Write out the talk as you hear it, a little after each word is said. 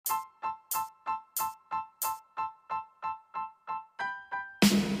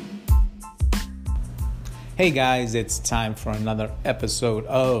Hey guys, it's time for another episode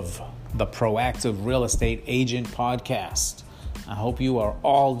of the Proactive Real Estate Agent Podcast. I hope you are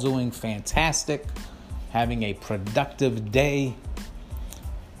all doing fantastic, having a productive day.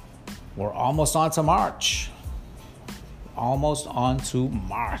 We're almost on to March.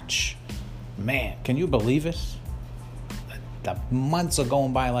 Man, can you believe it? The months are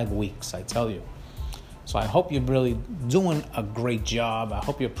going by like weeks, I tell you. So I hope you're really doing a great job. I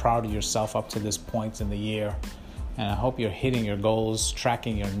hope you're proud of yourself up to this point in the year. And I hope you're hitting your goals,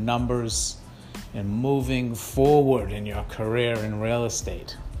 tracking your numbers, and moving forward in your career in real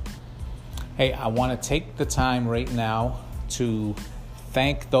estate. Hey, I want to take the time right now to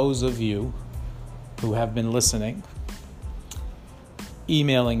thank those of you who have been listening,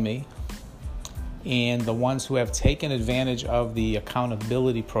 emailing me, and the ones who have taken advantage of the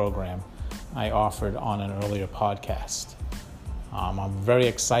accountability program I offered on an earlier podcast. I'm very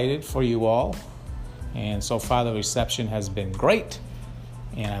excited for you all, and so far the reception has been great,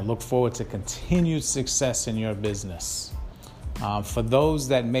 and I look forward to continued success in your business. For those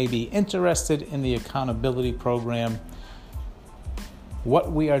that may be interested in the accountability program,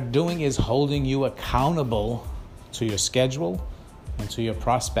 what we are doing is holding you accountable to your schedule and to your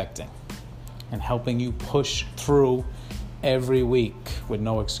prospecting, and helping you push through every week with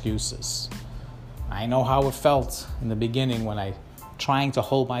no excuses. I know how it felt in the beginning when I trying to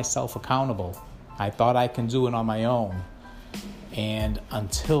hold myself accountable. I thought I can do it on my own. And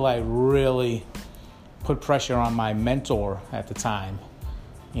until I really put pressure on my mentor at the time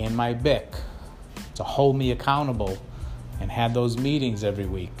and my BIC to hold me accountable and had those meetings every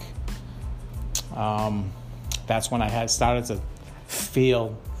week, that's when I started to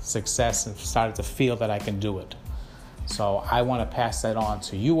feel success and started to feel that I can do it. So I want to pass that on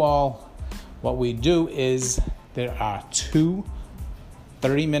to you all. What we do is there are 2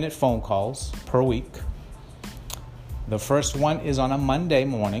 30-minute phone calls per week. The first one is on a Monday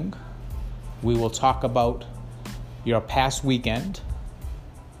morning. We will talk about your past weekend,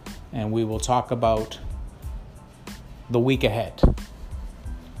 and we will talk about the week ahead.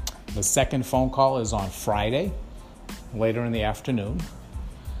 The second phone call is on Friday, later in the afternoon,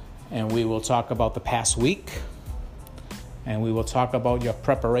 and we will talk about the past week, and we will talk about your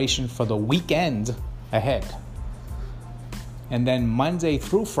preparation for the weekend ahead. And then Monday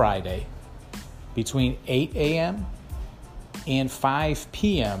through Friday, between 8 a.m. and 5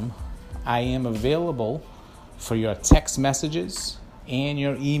 p.m., I am available for your text messages and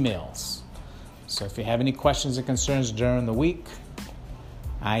your emails. So if you have any questions or concerns during the week,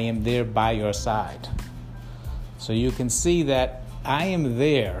 I am there by your side. So you can see that I am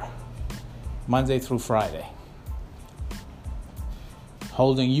there Monday through Friday,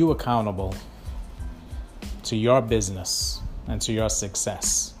 holding you accountable to your business and to your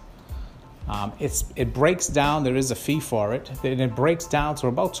success. It breaks down, there is a fee for it, and it breaks down to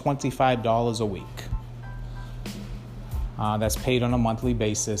about $25 a week. That's paid on a monthly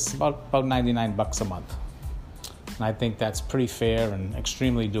basis, about $99 a month. And I think that's pretty fair and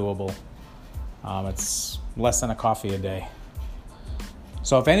extremely doable. It's less than a coffee a day.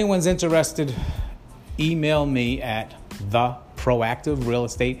 So if anyone's interested, email me at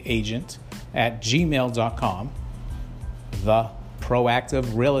theproactiverealestateagent@gmail.com,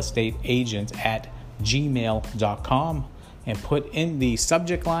 theproactiverealestateagent@gmail.com, and put in the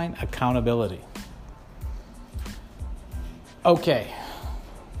subject line accountability. Okay,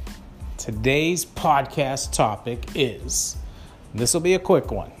 today's podcast topic is, this will be a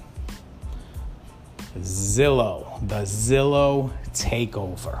quick one, Zillow, the Zillow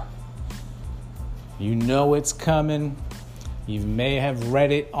takeover. You know it's coming. You may have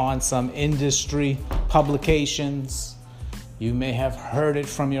read it on some industry publications. You may have heard it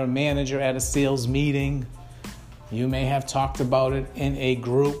from your manager at a sales meeting. You may have talked about it in a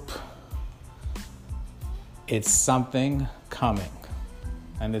group. It's something coming.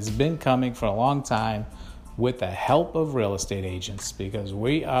 And it's been coming for a long time with the help of real estate agents, because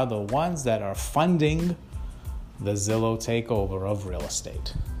we are the ones that are funding the Zillow takeover of real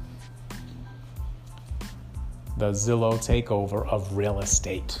estate. The Zillow takeover of real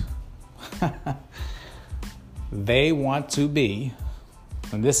estate. They want to be,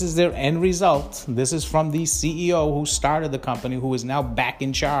 and this is their end result. This is from the CEO who started the company, who is now back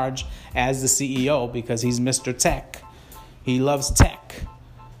in charge as the CEO because he's Mr. Tech. He loves tech.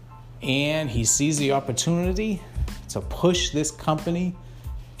 And he sees the opportunity to push this company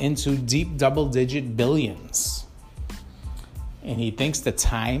into deep double-digit billions. And he thinks the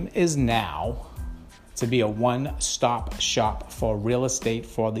time is now to be a one-stop shop for real estate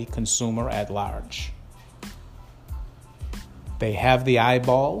for the consumer at large. They have the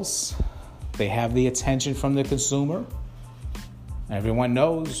eyeballs, They have the attention from the consumer. Everyone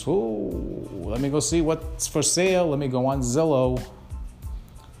knows, let me go see what's for sale. Let me go on Zillow.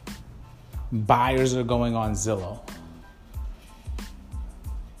 Buyers are going on Zillow.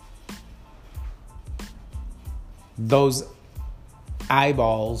 Those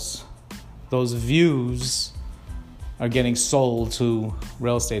eyeballs, those views are getting sold to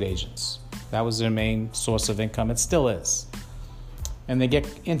real estate agents. That was their main source of income. It still is. And they get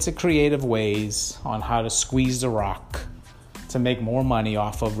into creative ways on how to squeeze the rock to make more money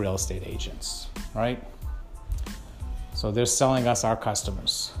off of real estate agents, right? So they're selling us our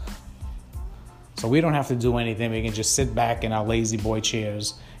customers. So we don't have to do anything. We can just sit back in our lazy boy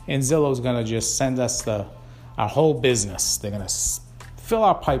chairs, and Zillow's going to just send us our whole business. They're going to fill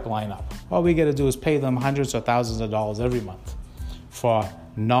our pipeline up. All we got to do is pay them hundreds or thousands of dollars every month for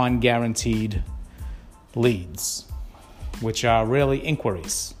non-guaranteed leads, which are really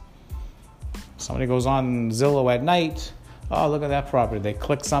inquiries. Somebody goes on Zillow at night. Oh, look at that property. They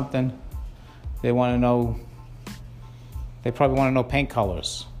click something. They want to know. They probably want to know paint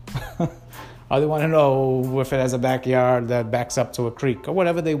colors. Or they want to know if it has a backyard that backs up to a creek, or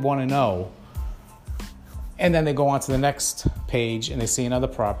whatever they want to know. And then they go on to the next page and they see another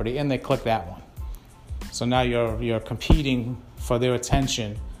property and they click that one. So now you're competing for their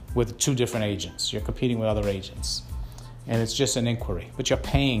attention with two different agents. You're competing with other agents. And it's just an inquiry. But you're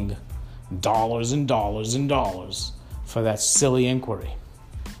paying dollars and dollars and dollars for that silly inquiry.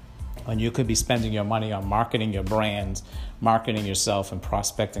 And you could be spending your money on marketing your brand, marketing yourself, and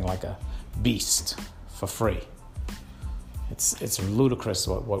prospecting like a beast for free. It's ludicrous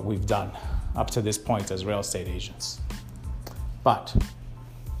what we've done up to this point as real estate agents. But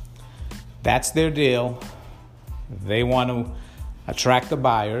that's their deal. They want to attract the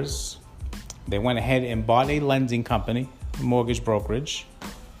buyers. They went ahead and bought a lending company, a mortgage brokerage,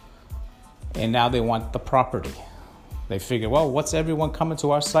 and now they want the property. They figure, well, what's everyone coming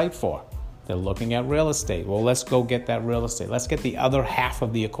to our site for? They're looking at real estate. Well, let's go get that real estate. Let's get the other half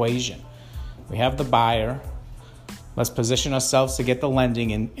of the equation. We have the buyer. Let's position ourselves to get the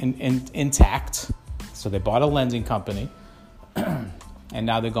lending intact. So they bought a lending company, and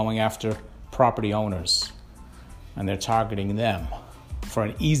now they're going after property owners, and they're targeting them for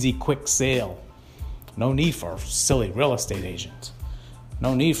an easy, quick sale. No need for a silly real estate agent.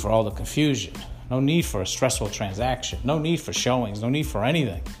 No need for all the confusion. No need for a stressful transaction. No need for showings. No need for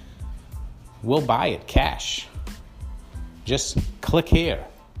anything. We'll buy it cash. Just click here.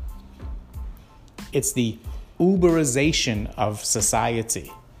 It's the Uberization of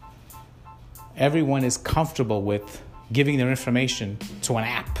society. Everyone is comfortable with giving their information to an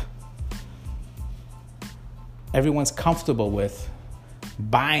app. Everyone's comfortable with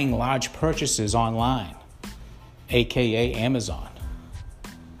buying large purchases online, aka Amazon.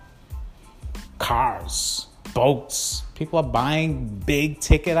 Cars, boats. People are buying big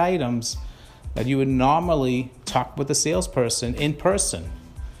ticket items that you would normally talk with a salesperson in person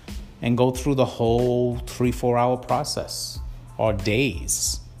and go through the whole 3-4 hour process or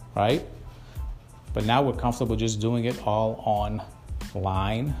days, right? But now we're comfortable just doing it all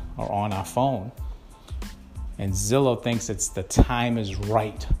online or on our phone. And Zillow thinks the time is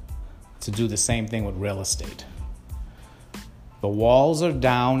right to do the same thing with real estate. The walls are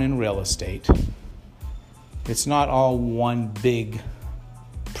down in real estate. It's not all one big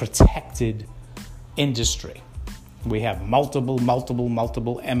protected industry. We have multiple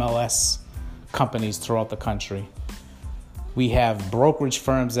MLS companies throughout the country. We have brokerage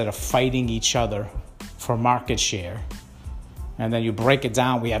firms that are fighting each other for market share. And then you break it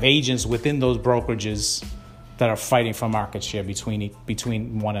down, we have agents within those brokerages that are fighting for market share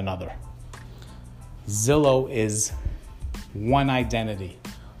between one another. Zillow is one identity,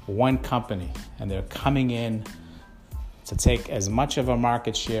 one company, and they're coming in to take as much of a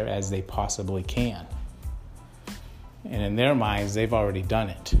market share as they possibly can. And in their minds, they've already done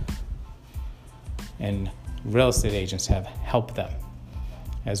it. And real estate agents have helped them,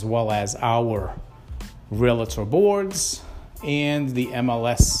 as well as our realtor boards and the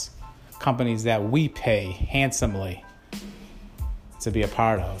MLS companies that we pay handsomely to be a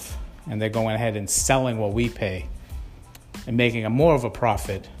part of. And they're going ahead and selling what we pay and making more of a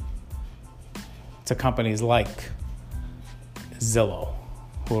profit to companies like Zillow,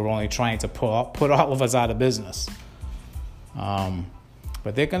 who are only trying to put all of us out of business.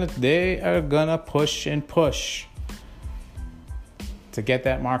 But they are gonna push and push to get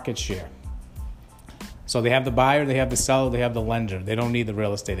that market share. So they have the buyer, they have the seller, they have the lender. They don't need the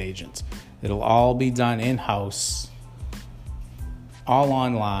real estate agents. It'll all be done in-house, all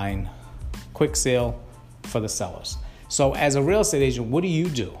online, quick sale for the sellers. So as a real estate agent, what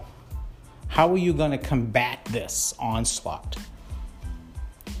do? How are you going to combat this onslaught?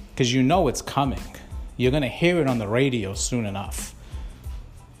 Because you know it's coming. You're going to hear it on the radio soon enough.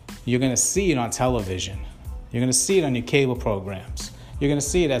 You're going to see it on television. You're going to see it on your cable programs. You're going to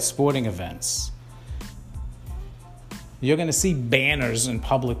see it at sporting events. You're going to see banners in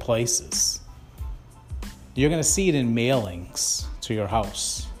public places. You're going to see it in mailings to your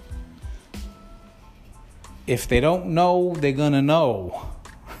house. If they don't know, they're going to know.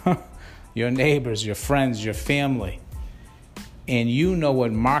 Your neighbors, your friends, your family. And you know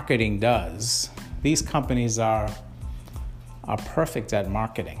what marketing does. These companies are perfect at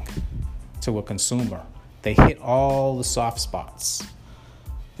marketing to a consumer. They hit all the soft spots.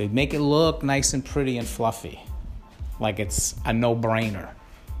 They make it look nice and pretty and fluffy, like it's a no-brainer.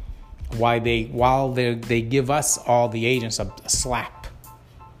 While they give us, all the agents, a slap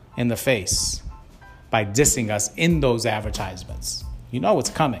in the face by dissing us in those advertisements. You know it's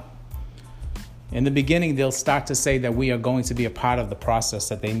coming. In the beginning, they'll start to say that we are going to be a part of the process,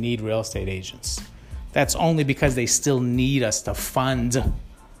 that they need real estate agents. That's only because they still need us to fund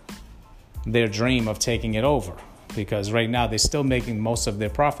their dream of taking it over. Because right now, they're still making most of their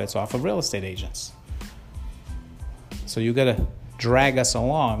profits off of real estate agents. So you got to drag us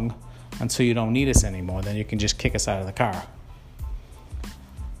along until you don't need us anymore. Then you can just kick us out of the car.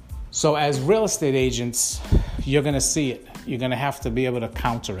 So as real estate agents, you're going to see it. You're going to have to be able to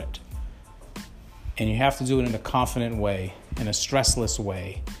counter it. And you have to do it in a confident way, in a stressless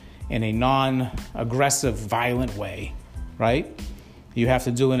way, in a non-aggressive, violent way, right? You have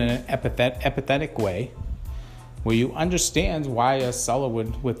to do it in an empathetic way where you understand why a seller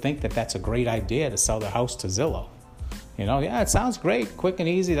would think that that's a great idea to sell their house to Zillow. You know, yeah, it sounds great, quick and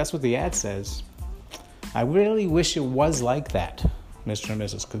easy. That's what the ad says. I really wish it was like that, Mr. and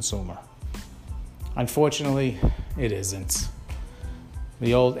Mrs. Consumer. Unfortunately, it isn't.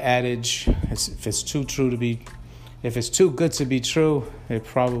 The old adage, if it's too good to be true, it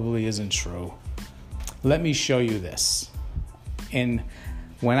probably isn't true. Let me show you this. And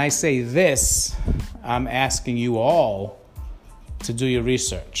when I say this, I'm asking you all to do your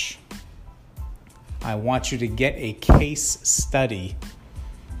research. I want you to get a case study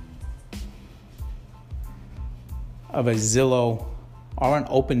of a Zillow or an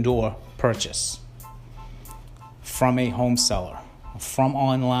open door purchase from a home seller, from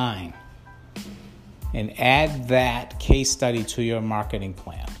online, and add that case study to your marketing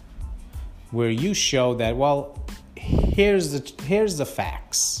plan where you show that, well, here's the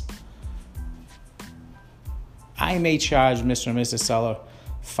facts. I may charge Mr. and Mrs. Seller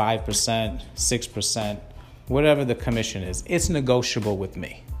 5%, 6%, whatever the commission is. It's negotiable with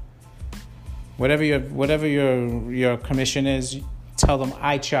me. Whatever your commission is, tell them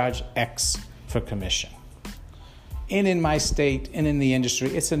I charge X for commission. And in my state and in the industry,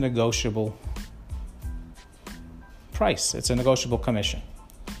 it's a negotiable price. It's a negotiable commission.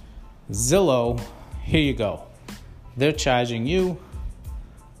 Zillow, here you go. They're charging you.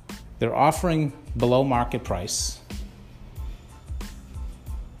 They're offering below market price.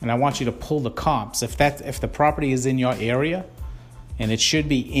 And I want you to pull the comps. If the property is in your area, and it should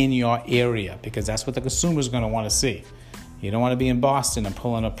be in your area, because that's what the consumer is going to want to see. You don't want to be in Boston and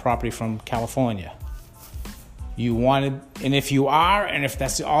pulling a property from California. And if you are, and if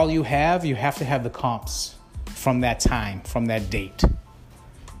that's all you have to have the comps from that time, from that date,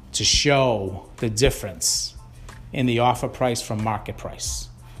 to show the difference in the offer price from market price.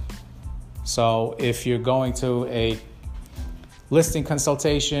 So if you're going to a listing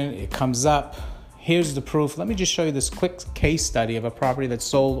consultation, it comes up, here's the proof. Let me just show you this quick case study of a property that's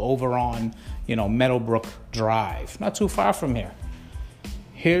sold over on, Meadowbrook Drive, not too far from here.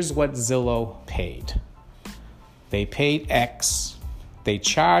 Here's what Zillow paid. They paid X. They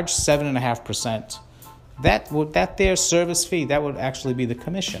charged 7.5%. That their service fee, that would actually be the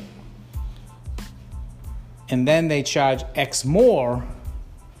commission. And then they charge X more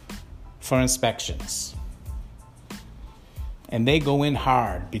for inspections. And they go in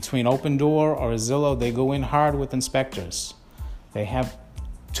hard. Between Open Door or Zillow, they go in hard with inspectors. They have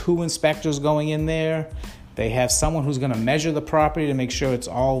 2 inspectors going in there. They have someone who's going to measure the property to make sure it's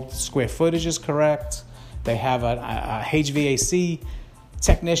all square footage is correct. They have a HVAC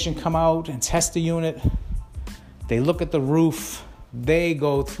technician come out and test the unit. They look at the roof. They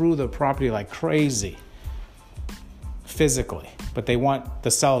go through the property like crazy physically. But they want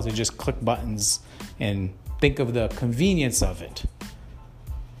the seller to just click buttons and think of the convenience of it.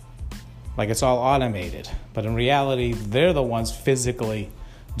 Like it's all automated. But in reality, they're the ones physically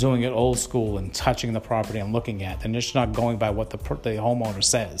doing it old school and touching the property and looking at it. And they're just not going by what the homeowner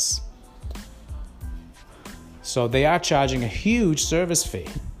says. So they are charging a huge service fee.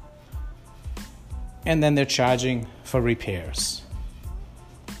 and then they're charging for repairs.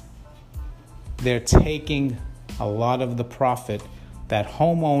 They're taking a lot of the profit that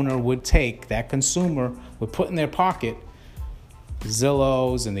homeowner would take, that consumer would put in their pocket.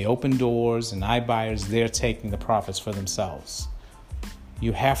 Zillows and the open doors and iBuyers, they're taking the profits for themselves.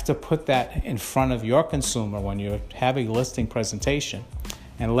 You have to put that in front of your consumer when you have a listing presentation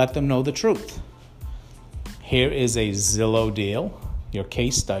and let them know the truth. Here is a Zillow deal, your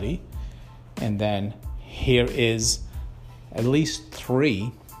case study, and then here is at least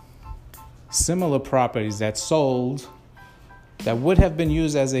 3 similar properties that sold that would have been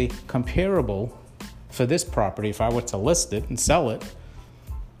used as a comparable for this property if I were to list it and sell it.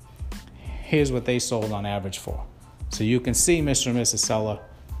 Here's what they sold on average for. So you can see, Mr. and Mrs. Seller,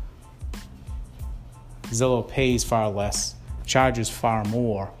 Zillow pays far less, charges far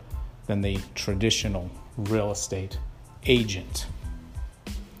more than the traditional real estate agent.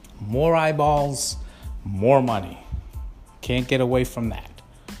 More eyeballs, more money. Can't get away from that.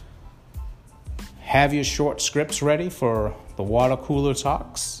 Have your short scripts ready for the water cooler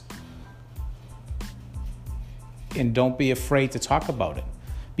talks. And don't be afraid to talk about it.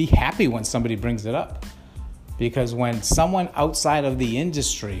 Be happy when somebody brings it up. Because when someone outside of the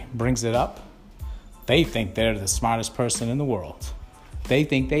industry brings it up, they think they're the smartest person in the world. They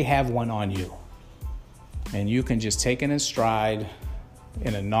think they have one on you. And you can just take it in stride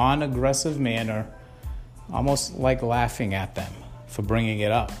in a non-aggressive manner, almost like laughing at them for bringing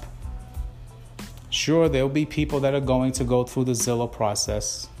it up. Sure, there'll be people that are going to go through the Zillow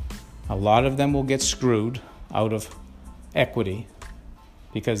process. A lot of them will get screwed out of equity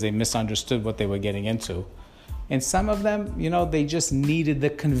because they misunderstood what they were getting into. And some of them, they just needed the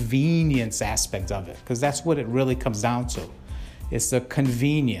convenience aspect of it, because that's what it really comes down to. It's the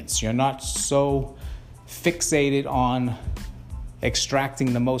convenience. You're not so fixated on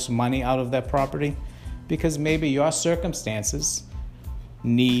extracting the most money out of that property because maybe your circumstances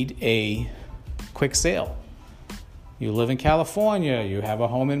need a quick sale. You live in California, you have a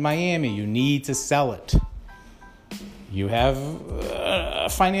home in Miami, you need to sell it. You have a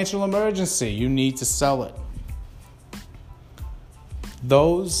financial emergency, you need to sell it.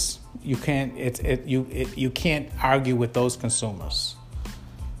 Those you can't argue with those consumers.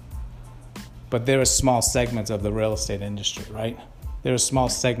 But there are small segments of the real estate industry, right? There are small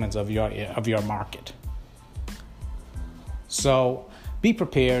segments of your market. So be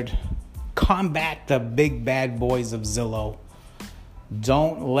prepared. Combat the big bad boys of Zillow.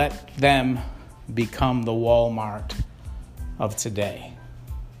 Don't let them become the Walmart of today.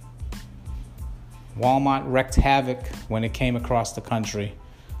 Walmart wreaked havoc when it came across the country,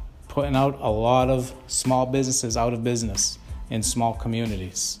 putting out a lot of small businesses out of business in small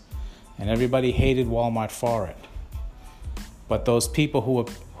communities. And everybody hated Walmart for it. But those people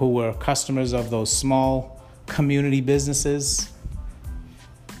who were customers of those small community businesses,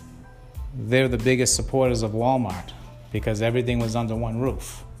 they're the biggest supporters of Walmart because everything was under one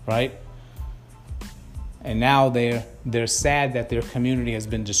roof, right? And now they're sad that their community has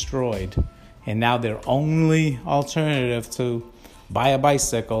been destroyed. And now their only alternative to buy a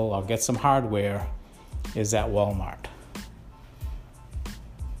bicycle or get some hardware is at Walmart.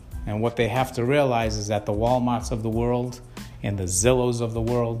 And what they have to realize is that the Walmarts of the world and the Zillows of the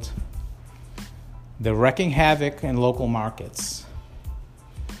world, they're wreaking havoc in local markets.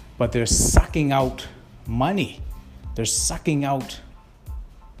 But they're sucking out money. They're sucking out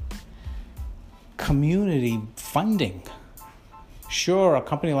community funding. Sure, a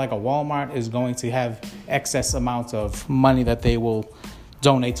company like a Walmart is going to have excess amounts of money that they will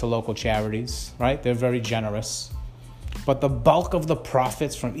donate to local charities, right? They're very generous. But the bulk of the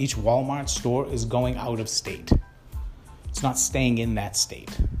profits from each Walmart store is going out of state. It's not staying in that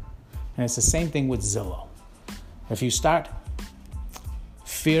state. And it's the same thing with Zillow. If you start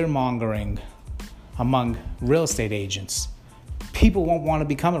fear-mongering among real estate agents, people won't want to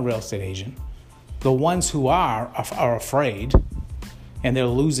become a real estate agent. The ones who are afraid, and they're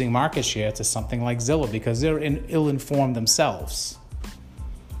losing market share to something like Zillow because they're ill-informed themselves.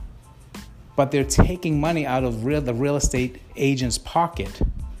 But they're taking money out of the real estate agent's pocket,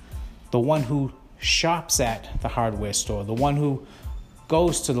 the one who shops at the hardware store, the one who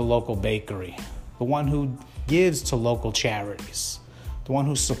goes to the local bakery, the one who gives to local charities, the one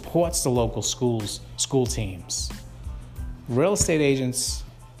who supports the local school teams. Real estate agents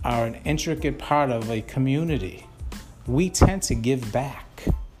are an intricate part of a community. We tend to give back.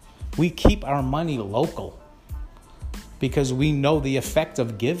 We keep our money local because we know the effect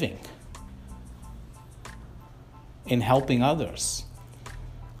of giving in helping others.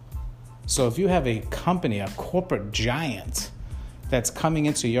 So if you have a company, a corporate giant that's coming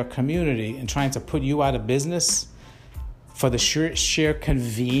into your community and trying to put you out of business for the sheer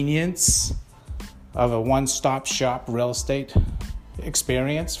convenience of a one-stop shop real estate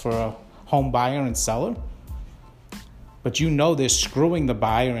experience for a home buyer and seller. But you know they're screwing the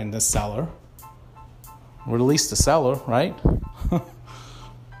buyer and the seller, or at least the seller, right?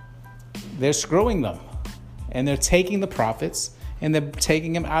 They're screwing them, and they're taking the profits, and they're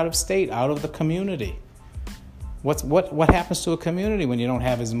taking them out of state, out of the community. What happens to a community when you don't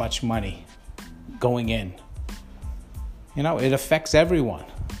have as much money going in? You know, it affects everyone.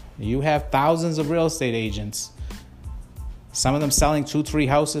 You have thousands of real estate agents, some of them selling 2-3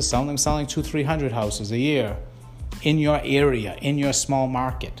 houses, some of them selling 200-300 houses a year in your area, in your small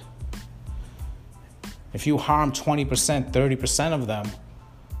market. If you harm 20%, 30% of them,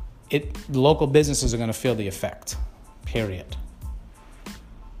 local businesses are going to feel the effect, period.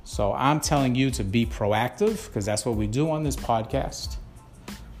 So I'm telling you to be proactive, because that's what we do on this podcast.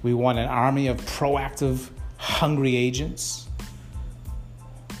 We want an army of proactive, hungry agents,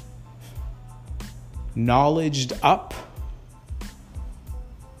 knowledged up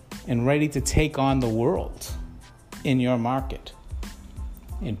and ready to take on the world in your market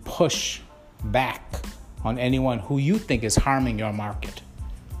and push back on anyone who you think is harming your market.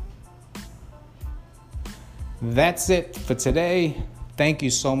 That's it for today. Thank you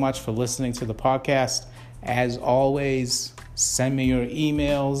so much for listening to the podcast. As always, send me your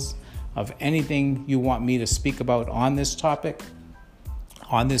emails of anything you want me to speak about on this topic,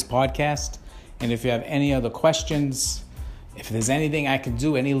 on this podcast. And if you have any other questions, if there's anything I can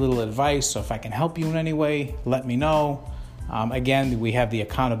do, any little advice, or if I can help you in any way, let me know. Again, we have the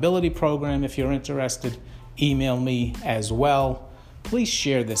accountability program. If you're interested, email me as well. Please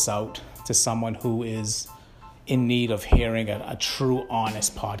share this out to someone who is in need of hearing a true,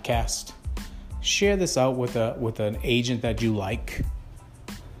 honest podcast. Share this out with an agent that you like.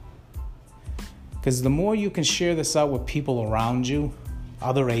 Because the more you can share this out with people around you,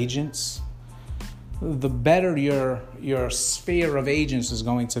 other agents, the better your sphere of agents is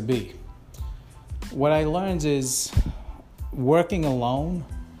going to be. What I learned is working alone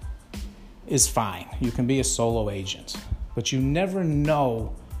is fine. You can be a solo agent, but you never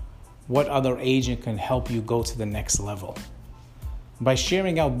know what other agent can help you go to the next level. By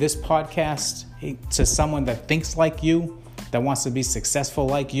sharing out this podcast to someone that thinks like you, that wants to be successful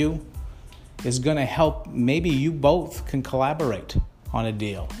like you, is going to help. Maybe you both can collaborate on a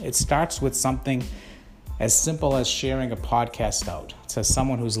deal. It starts with something as simple as sharing a podcast out to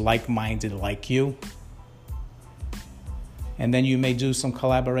someone who's like-minded like you. And then you may do some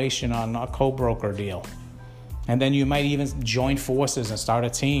collaboration on a co-broker deal. And then you might even join forces and start a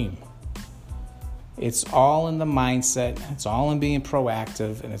team. It's all in the mindset. It's all in being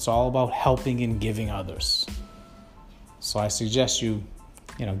proactive. And it's all about helping and giving others. So I suggest you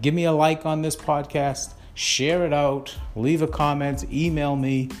give me a like on this podcast. Share it out. Leave a comment. Email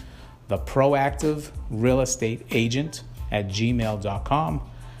me. theproactiverealestateagent@gmail.com.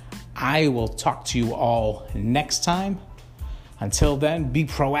 I will talk to you all next time. Until then, be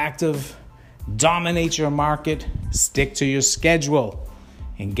proactive, dominate your market, stick to your schedule,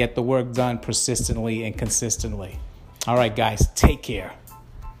 and get the work done persistently and consistently. All right, guys, take care.